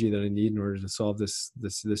 or energy that I need in order to solve this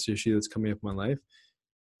issue that's coming up in my life?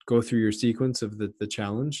 Go through your sequence of the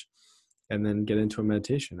challenge, and then get into a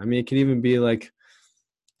meditation. It can even be like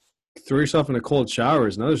throw yourself in a cold shower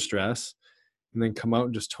is another stress, and then come out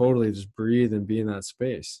and just totally just breathe and be in that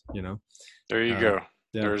space. There you go.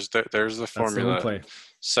 Yeah, There's the formula. That's the play.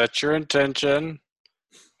 Set your intention,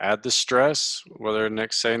 add the stress, whether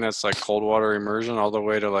Nick's saying that's like cold water immersion all the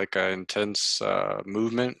way to like an intense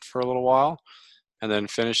movement for a little while, and then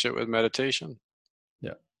finish it with meditation.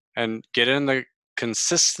 Yeah. And get in the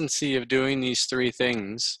consistency of doing these three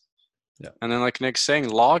things. Yeah. And then like Nick's saying,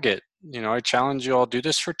 log it. I challenge you all, do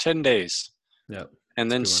this for 10 days. Yeah.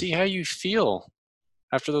 And then see how you feel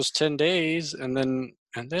after those 10 days, and then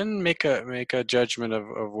make a judgment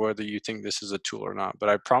of whether you think this is a tool or not. But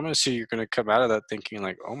I promise you're going to come out of that thinking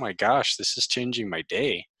like, oh my gosh, this is changing my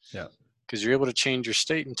day. Yeah. Because you're able to change your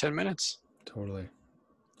state in 10 minutes. Totally.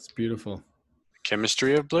 It's beautiful.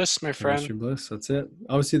 Chemistry of bliss, my friend. Chemistry of bliss. That's it.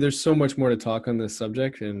 Obviously, there's so much more to talk on this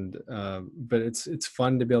subject, and but it's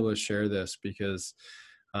fun to be able to share this because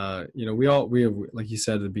we have, like you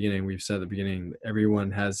said at the beginning, we've said at the beginning, everyone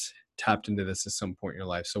has tapped into this at some point in your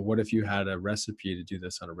life. So what if you had a recipe to do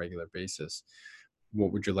this on a regular basis?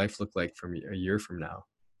 What would your life look like from a year from now?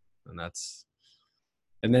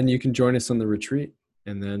 And then you can join us on the retreat,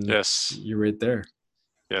 and then yes, you're right there.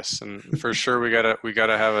 Yes, and for sure we gotta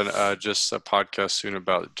have just a podcast soon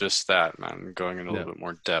about just that, man, going in a little bit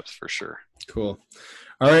more depth for sure. Cool.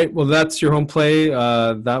 All right. Well, that's your home play.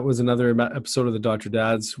 That was another episode of the Dr.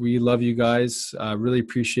 Dads. We love you guys. Really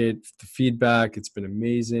appreciate the feedback. It's been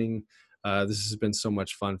amazing. This has been so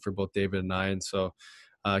much fun for both David and I. And so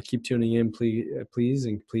keep tuning in, please,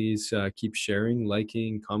 and please keep sharing,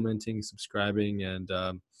 liking, commenting, subscribing, and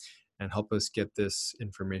help us get this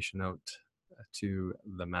information out to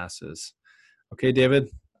the masses. Okay,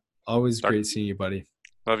 David? Always great seeing you, buddy.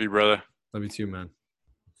 Love you, brother. Love you too, man.